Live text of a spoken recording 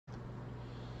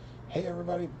Hey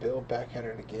everybody, Bill back at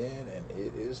it again, and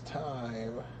it is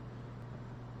time.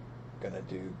 Gonna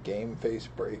do Game Face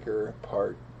Breaker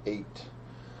Part 8.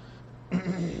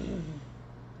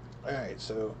 Alright,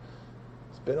 so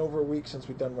it's been over a week since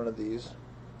we've done one of these,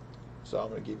 so I'm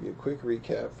gonna give you a quick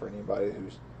recap for anybody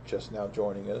who's just now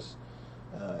joining us.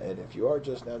 And if you are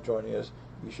just now joining us,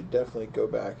 you should definitely go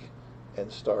back and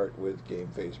start with Game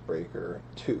Face Breaker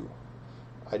 2.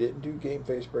 I didn't do Game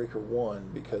Face Breaker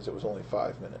 1 because it was only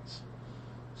 5 minutes.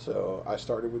 So I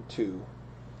started with 2.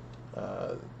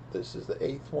 This is the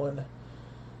 8th one.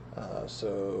 As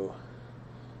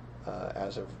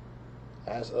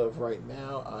of right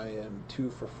now, I am 2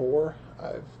 for 4.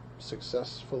 I've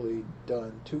successfully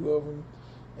done 2 of them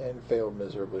and failed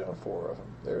miserably on 4 of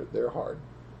them. They're hard.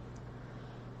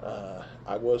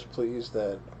 I was pleased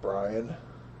that Brian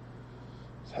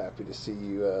was happy to see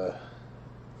you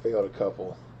failed a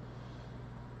couple.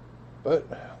 But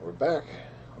we're back.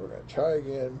 We're going to try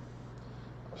again.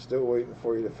 I'm still waiting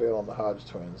for you to fail on the Hodge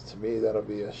twins. To me, that'll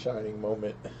be a shining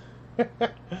moment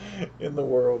in the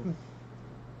world.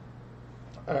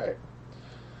 Alright.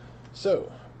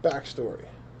 So, backstory.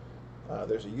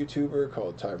 There's a YouTuber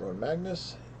called Tyrone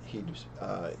Magnus.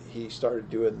 He started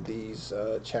doing these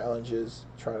challenges,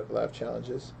 try not to laugh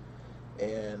challenges,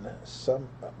 and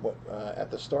at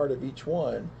the start of each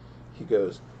one, he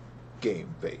goes,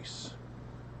 Game Face.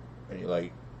 And you're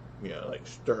like, like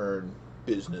stern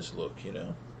business look,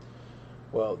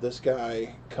 Well, this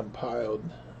guy compiled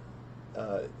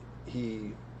a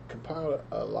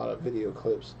lot of video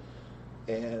clips,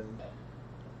 and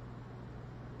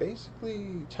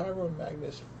basically Tyrone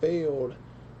Magnus failed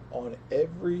on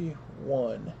every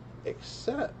one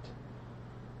except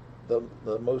the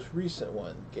most recent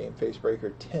one, Game Face Breaker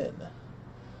 10.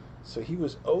 So he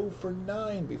was 0 for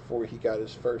 9 before he got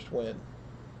his first win.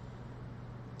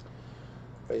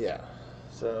 But yeah,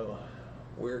 so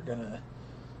we're gonna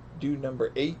do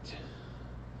number 8.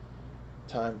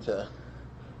 Time to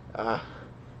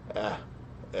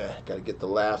gotta get the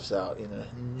laughs out,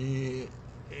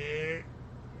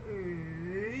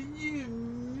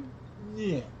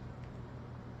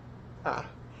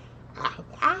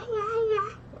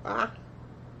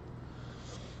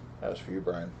 That was for you,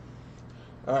 Brian.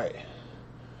 Alright.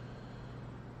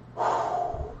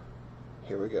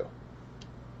 Here we go.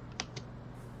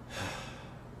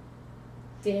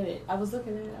 Damn it. I was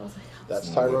looking at it. I was like,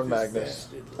 that's Tyrone Magnus.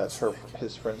 That's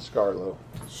his friend Scarlo.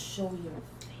 Show your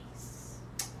face.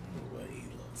 What he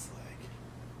looks like.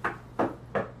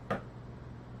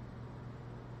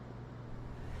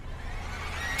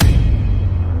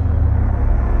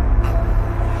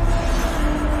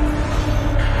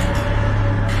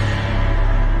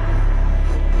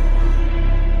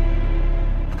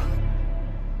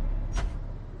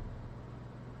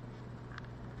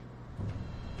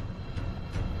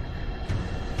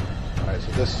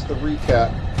 So this is the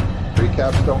recap.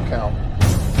 Recaps don't count.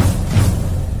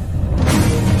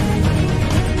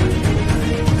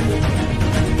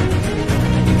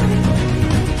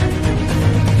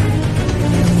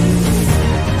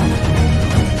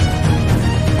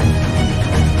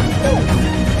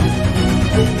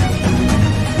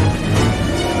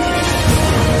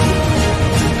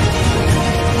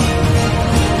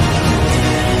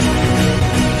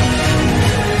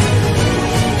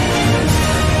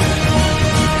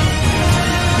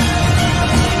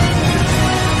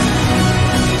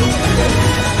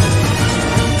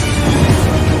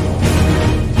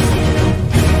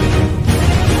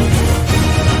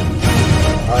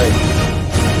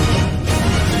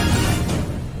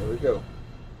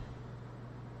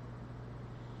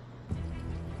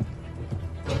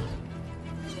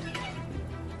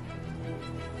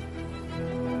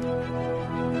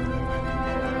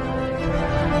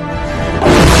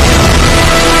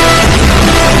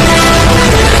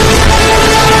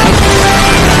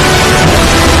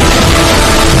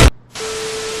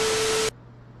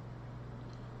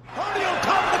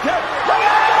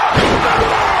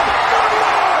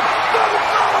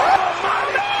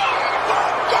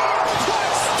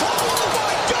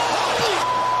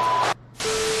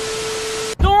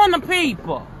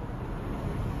 People.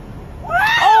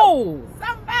 Oh!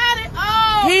 Somebody!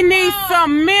 Oh! He needs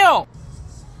some milk.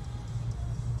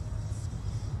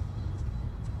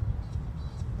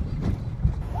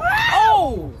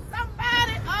 Oh!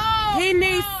 Somebody! Oh! He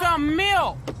needs some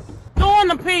milk. Doing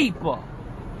the people.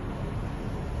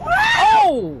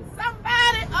 Oh!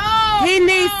 Somebody! Oh! He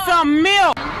needs some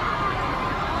milk. Oh!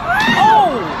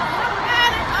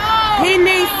 Somebody! Oh! He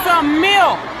needs some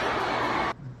milk.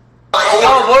 Come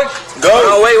on, boy. Go.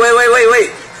 Oh, wait.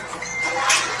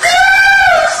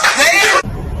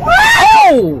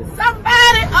 Oh!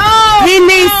 Somebody! Oh!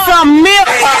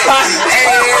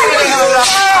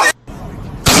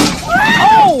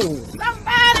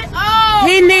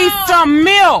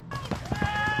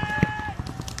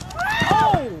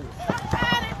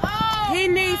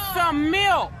 some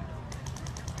milk.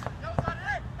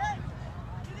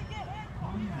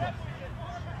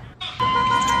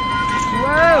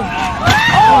 Whoa.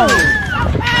 Oh.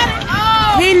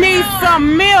 He needs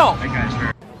some milk.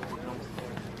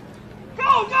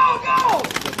 Go, go, go.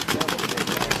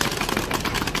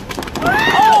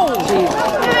 Oh.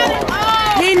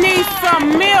 He needs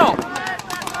some milk.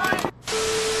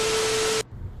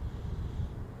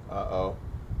 Uh-oh.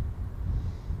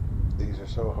 These are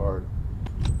so hard.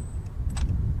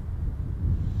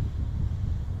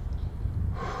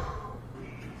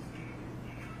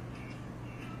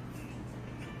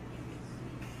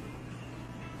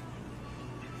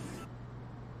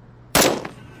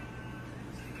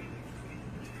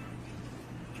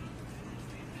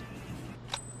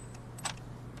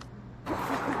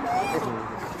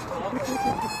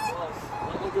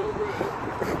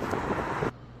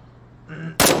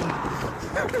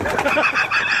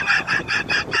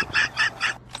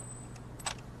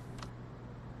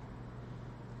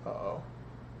 Uh-oh.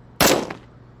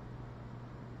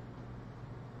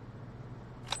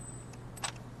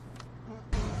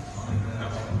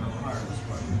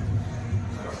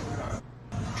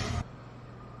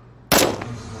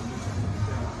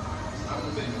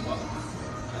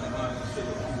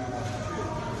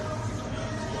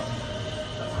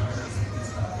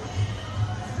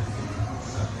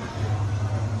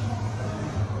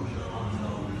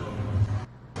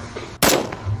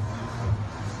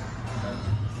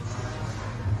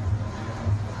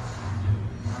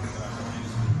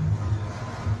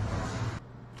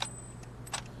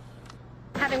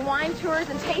 Having wine tours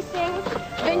and tastings,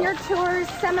 vineyard tours,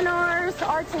 seminars,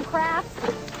 arts and crafts.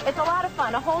 It's a lot of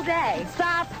fun, a whole day.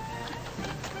 Stop.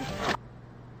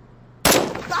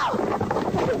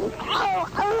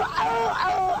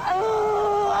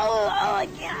 I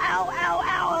can't.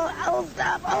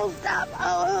 Stop.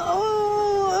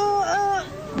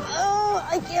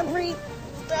 I can't breathe.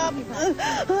 Stop.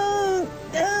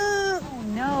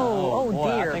 No. Oh,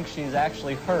 boy, dear. I think she's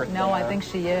actually hurt. No, there. I think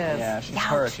she is. Yeah, she's Ouch.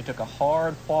 hurt. She took a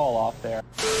hard fall off there.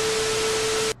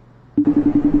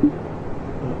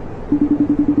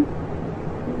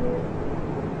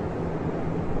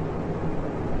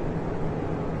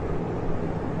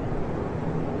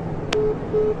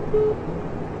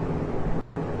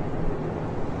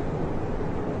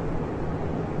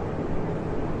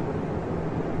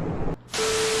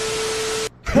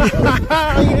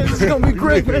 Yeah, this is gonna be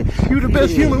great, man. You the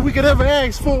best human we could ever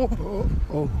ask for.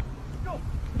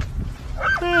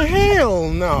 Hell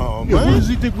no, man. What does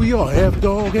he think we are? Half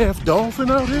dog, half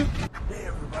dolphin out here? Hey,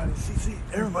 everybody, see,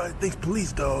 everybody thinks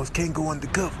police dogs can't go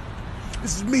undercover.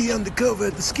 This is me undercover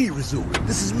at the ski resort.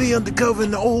 This is me undercover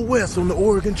in the Old West on the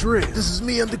Oregon Trail. This is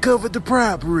me undercover at the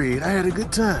Pride Parade. I had a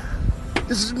good time.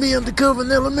 This is me undercover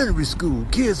in elementary school.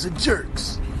 Kids are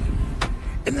jerks.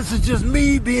 And this is just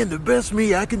me being the best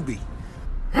me I can be.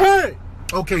 Hey!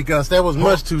 Okay, Gus, that was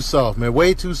much too soft, man.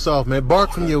 Way too soft, man.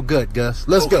 Bark from your gut, Gus.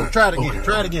 Let's go. Try it again.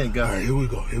 Try it again, Gus. All right, here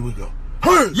we go.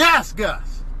 Hey! Yes,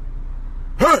 Gus.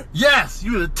 Hey! Yes,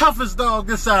 you're the toughest dog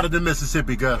this side of the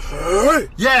Mississippi, Gus. Hey!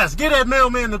 Yes, get that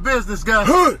mailman the business, Gus.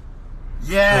 Hey!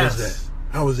 Yes.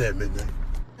 How was that, Midnight?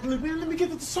 Look, man, let me get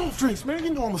the soft drinks, man.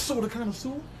 You know I'm a soda connoisseur.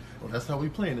 Well, that's how we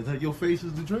playing. Is that your face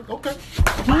is the drink? Okay.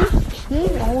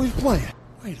 Always playing.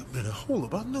 Wait a minute, hold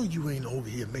up. I know you ain't over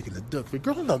here making the duck face.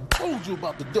 Girl, I done told you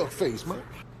about the duck face, man.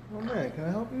 Oh man, can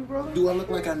I help you, brother? Do I look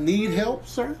like I need help,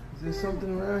 sir? Is there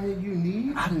something around here you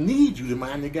need? I need you to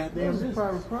mind your goddamn This is business.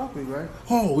 private property, right?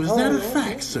 Oh, is that a okay.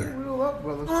 fact, sir? Wheel up,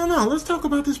 brother. Oh, no, let's talk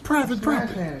about this private Smash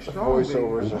property. hand, strong,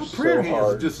 Voiceovers baby. are My so prayer hands are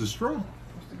hard. just as strong.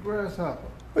 What's the grasshopper?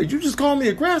 Wait, you just called me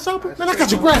a grasshopper? Man, I got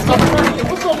your grasshopper right here.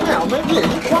 What's up now, man?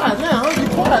 Yeah, you quiet now, huh? You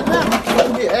quiet now.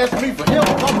 You here asking me for help.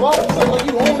 I'm walking like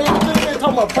you own everything, man.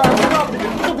 Talking about private property.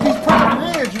 Look at these private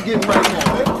hands you getting right now,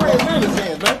 man. Praying man's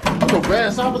hands, man. No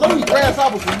grasshoppers. I eat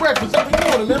grasshoppers for breakfast every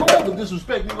morning, man. Don't ever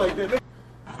disrespect me like that, man.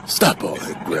 Stop all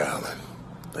that growling.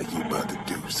 Like you about to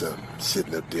do something.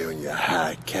 Sitting up there on your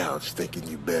high couch thinking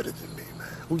you better than me,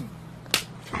 man.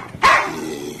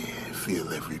 Yeah,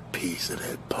 feel every piece of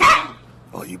that pump.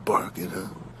 Oh, you barking, huh?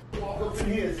 Walk up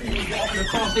in here and see me walking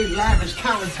across their lavish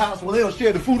countertops while they'll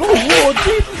share the food. Oh, Lord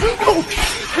Jesus. Oh,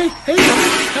 hey,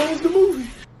 how was the movie?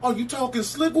 Are you talking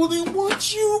slick? Well, then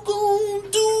what you gonna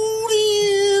do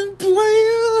then,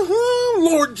 player? Huh?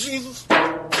 Lord Jesus.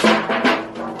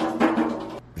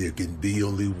 There can be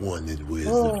only one that wears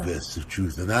the vest of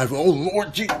truth, and I've... Oh,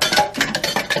 Lord Jesus.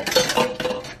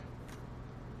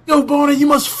 Yo, Barney, you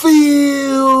must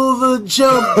feel the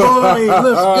jump, Barney. Let's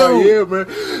go. Yeah, man.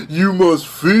 You must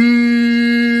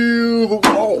feel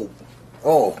the...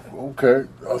 Oh, okay.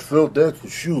 I felt that for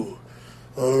sure.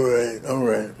 All right.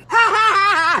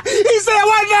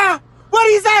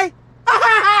 do you say?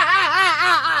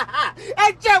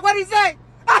 Hey, Chuck, what do you say?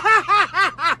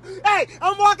 Hey,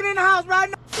 I'm walking in the house right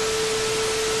now.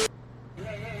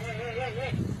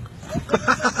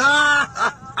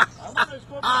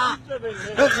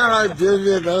 Caralho,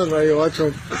 verdade, velho,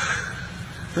 ótimo.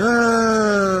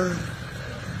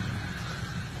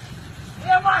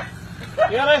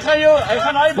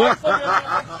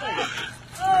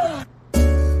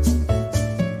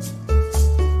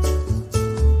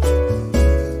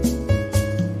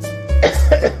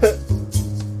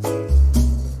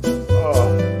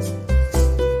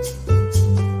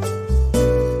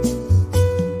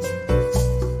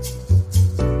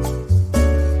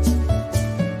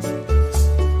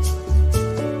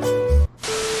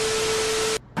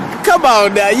 Come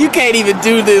on now, you can't even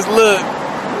do this, look.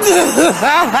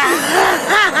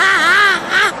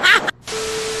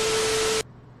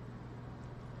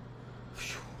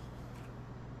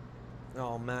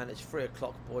 Oh man, it's 3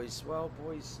 o'clock, boys. Well,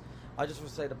 boys, I just want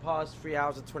to say the past 3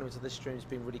 hours and 20 minutes of this stream has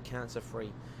been really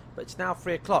cancer-free. But it's now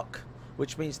 3 o'clock,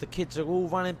 which means the kids are all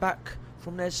running back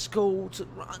from their school to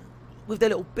run with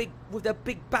their big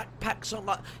backpacks on,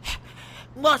 like,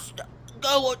 must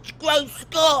go to grow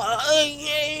school.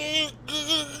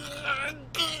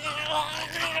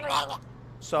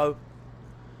 So,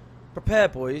 prepare,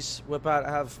 boys. We're about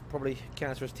to have probably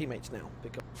cancerous teammates now.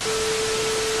 Because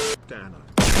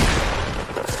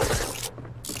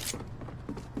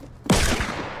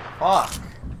fuck.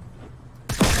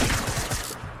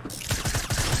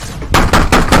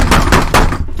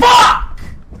 Fuck!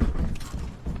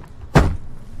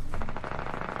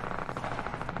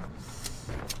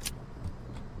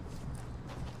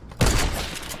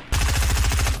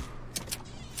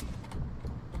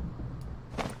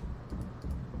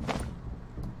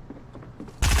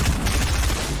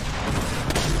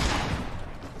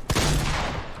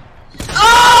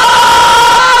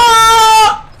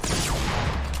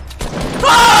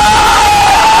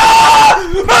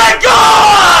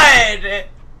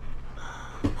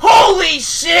 Holy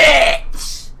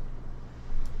shit!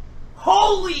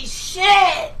 Holy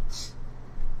shit!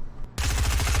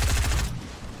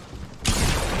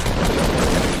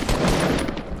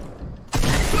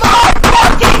 My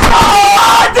fucking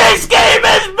god! This game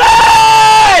is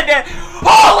bad!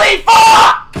 Holy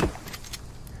fuck!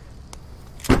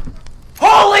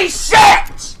 Holy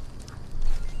shit!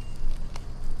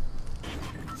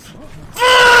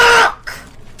 Fuck!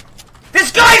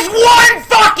 This guy's 1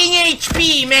 fucking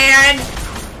HP, man!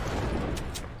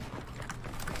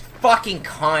 Fucking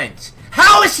cunt.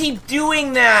 How is he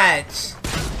doing that?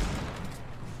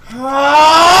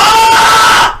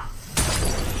 Ah!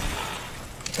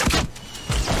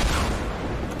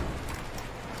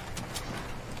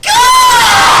 God!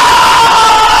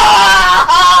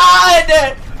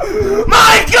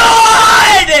 My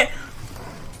God!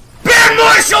 Ban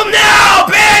Marshall now!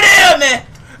 Ban him!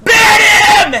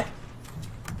 Ban him!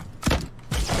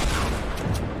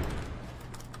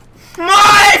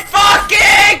 My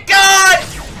fucking God!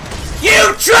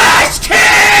 You trash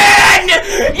can!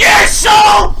 You're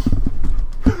so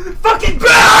fucking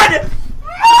bad!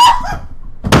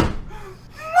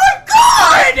 My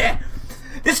God!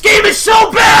 This game is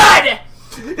so bad!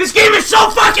 This game is so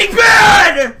fucking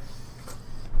bad!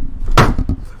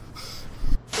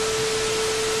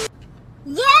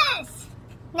 Yes!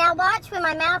 Now watch when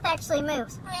my mouth actually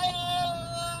moves.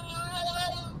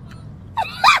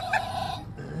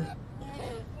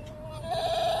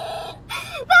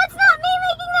 That's not me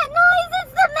making that noise,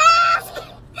 it's the mask!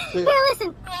 See, Here,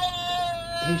 listen.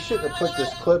 he shouldn't have put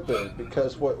this clip in,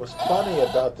 because what was funny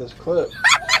about this clip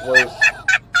was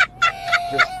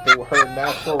just her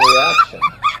natural reaction.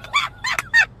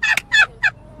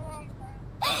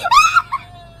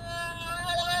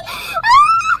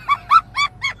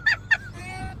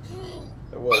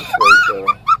 It was great though.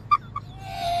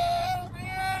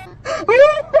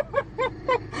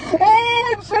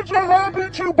 Oh, I'm such a happy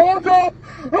Chewbacca!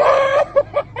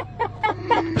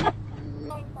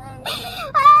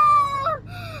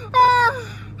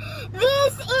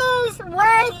 This is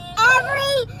worth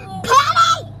every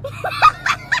penny!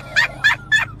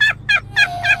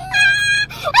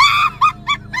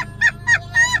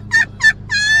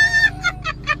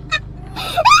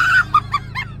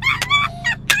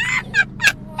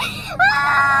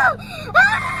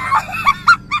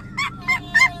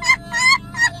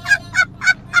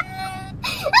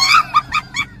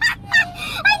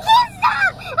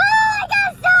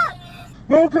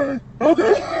 Okay,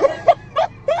 okay.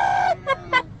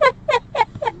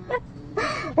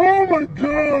 Oh my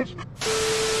gosh.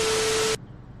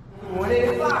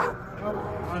 185.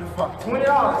 Fuck, $20. He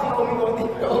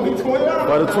owe me $20.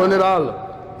 For the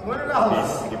 $20.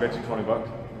 $20. He bet you $20.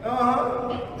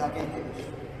 Uh-huh.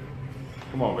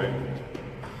 Come on, baby.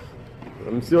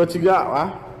 Let me see what you got,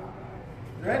 right?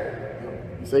 Ready?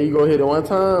 You say you go hit it one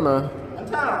time, or?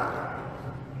 One time.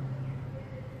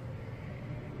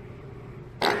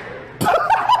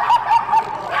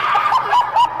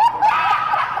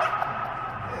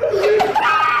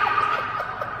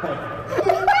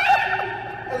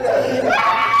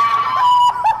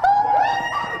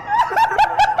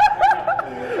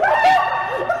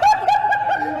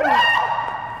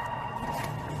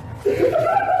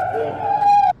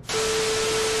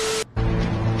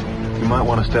 You might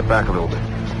want to step back a little bit.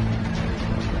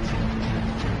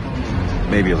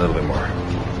 Maybe a little bit more.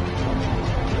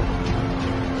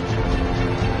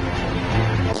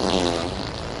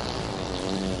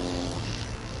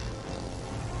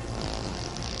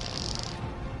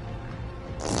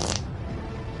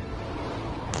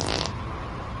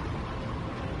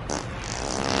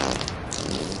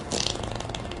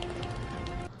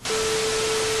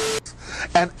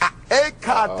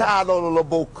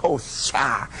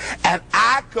 And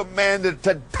I commanded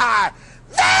to die.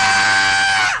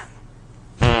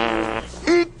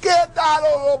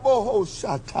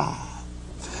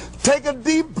 Take a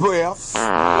deep breath.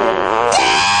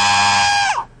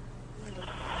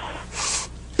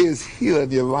 Is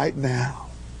healing you right now.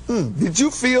 Did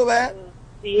you feel that?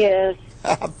 Yes.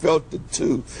 I felt it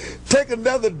too. Take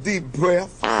another deep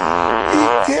breath.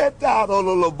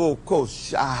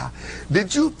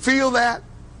 Did you feel that?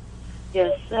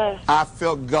 Yes, sir. I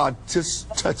felt God just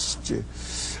touched you.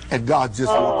 And God just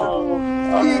wanted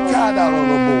and God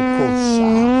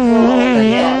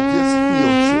just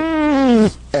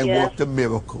healed you and worked a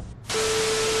miracle.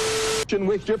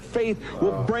 With your faith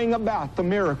will bring about the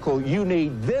miracle you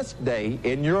need this day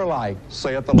in your life,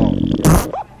 saith the Lord.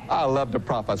 I love to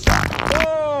prophesy.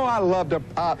 Oh, I love to,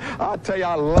 I'll tell you,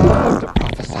 I love to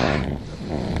prophesy.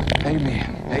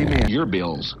 Amen. Amen. Your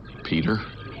bills, Peter.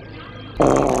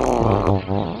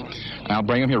 I'll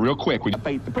bring them here real quick. We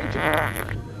faith the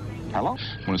preacher. Hello?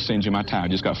 I'm going to send you my time. I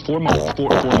just got 4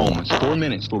 moments, 4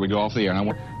 minutes before we go off the air. And I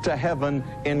want to heaven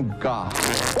in God.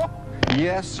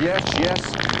 Yes, yes, yes,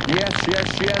 yes,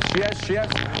 yes, yes, yes,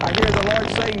 yes. I hear the Lord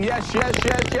saying yes, yes,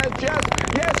 yes, yes, yes,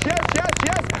 yes, yes, yes,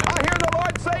 yes. I hear the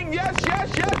Lord saying yes,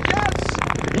 yes, yes, yes.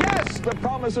 Yes, the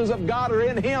promises of God are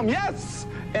in Him. Yes,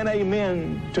 and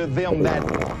amen to them that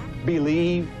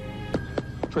believe.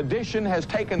 Tradition has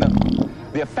taken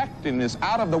the effectiveness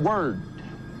out of the Word.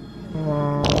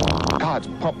 God's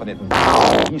pumping it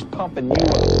back. He's pumping you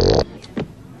up.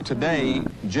 Today,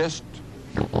 just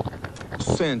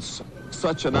sense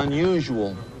such an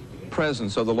unusual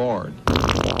presence of the Lord.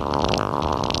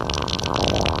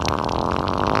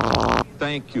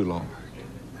 Thank you, Lord.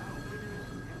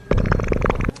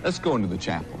 Let's go into the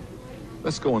chapel.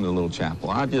 Let's go into the little chapel.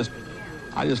 I just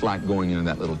like going into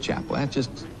that little chapel. That's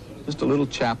just a little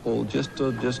chapel, just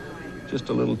a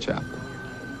little chapel.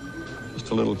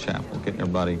 Just a little chapel. Getting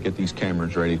everybody, get these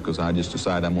cameras ready, because I just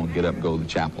decided I'm going to get up and go to the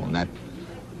chapel, and that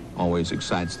always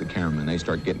excites the cameramen. They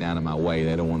start getting out of my way.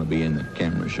 They don't want to be in the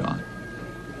camera shot.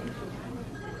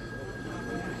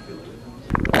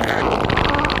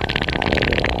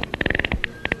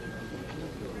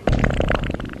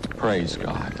 Praise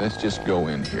God. Let's just go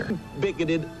in here.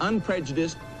 Bigoted,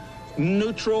 unprejudiced,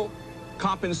 neutral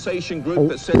compensation group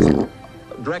that sets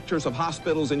directors of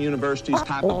hospitals and universities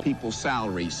type of people's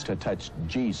salaries to touch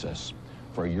Jesus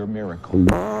for your miracle.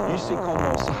 You see,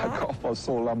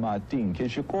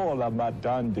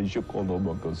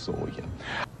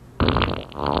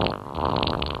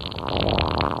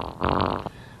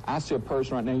 I see a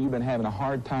person right now, you've been having a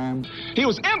hard time. He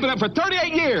was impotent for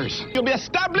 38 years. He'll be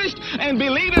established and be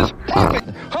lead as prophet.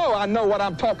 Oh, I know what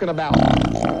I'm talking about.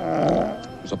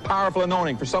 There's a powerful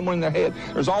anointing for someone in their head.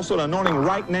 There's also an anointing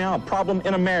right now, a problem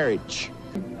in a marriage.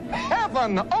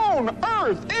 Heaven on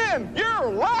earth in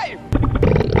your life.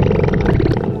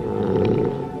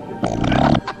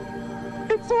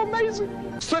 It's so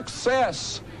amazing.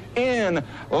 Success in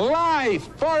life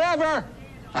forever.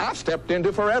 I've stepped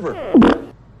into forever.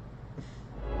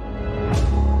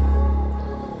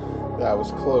 That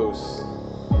was close.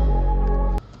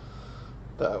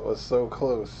 That was so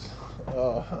close.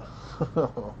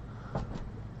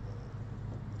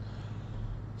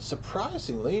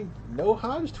 Surprisingly, no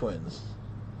Hodge twins.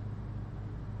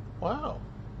 Wow.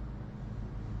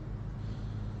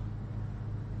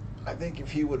 I think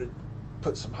if he would have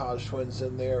put some Hodge twins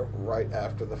in there right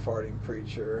after the farting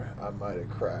preacher, I might have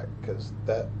cracked, because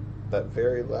that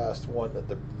very last one that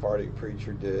the farting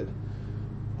preacher did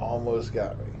almost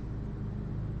got me.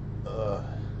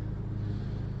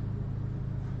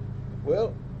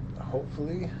 Well,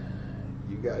 hopefully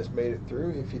you guys made it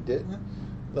through. If you didn't,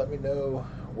 let me know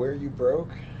where you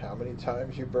broke, how many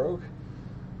times you broke.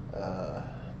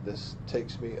 This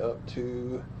takes me up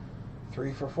to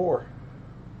 3 for 4.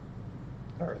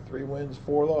 Or 3 wins,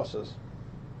 4 losses.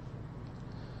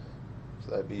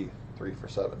 So that'd be 3 for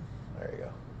 7. There you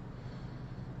go.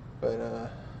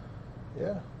 But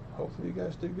yeah, hopefully you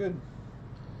guys did good.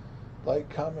 Like,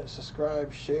 comment,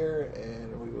 subscribe, share,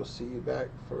 and we will see you back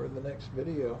for the next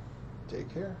video.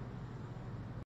 Take care.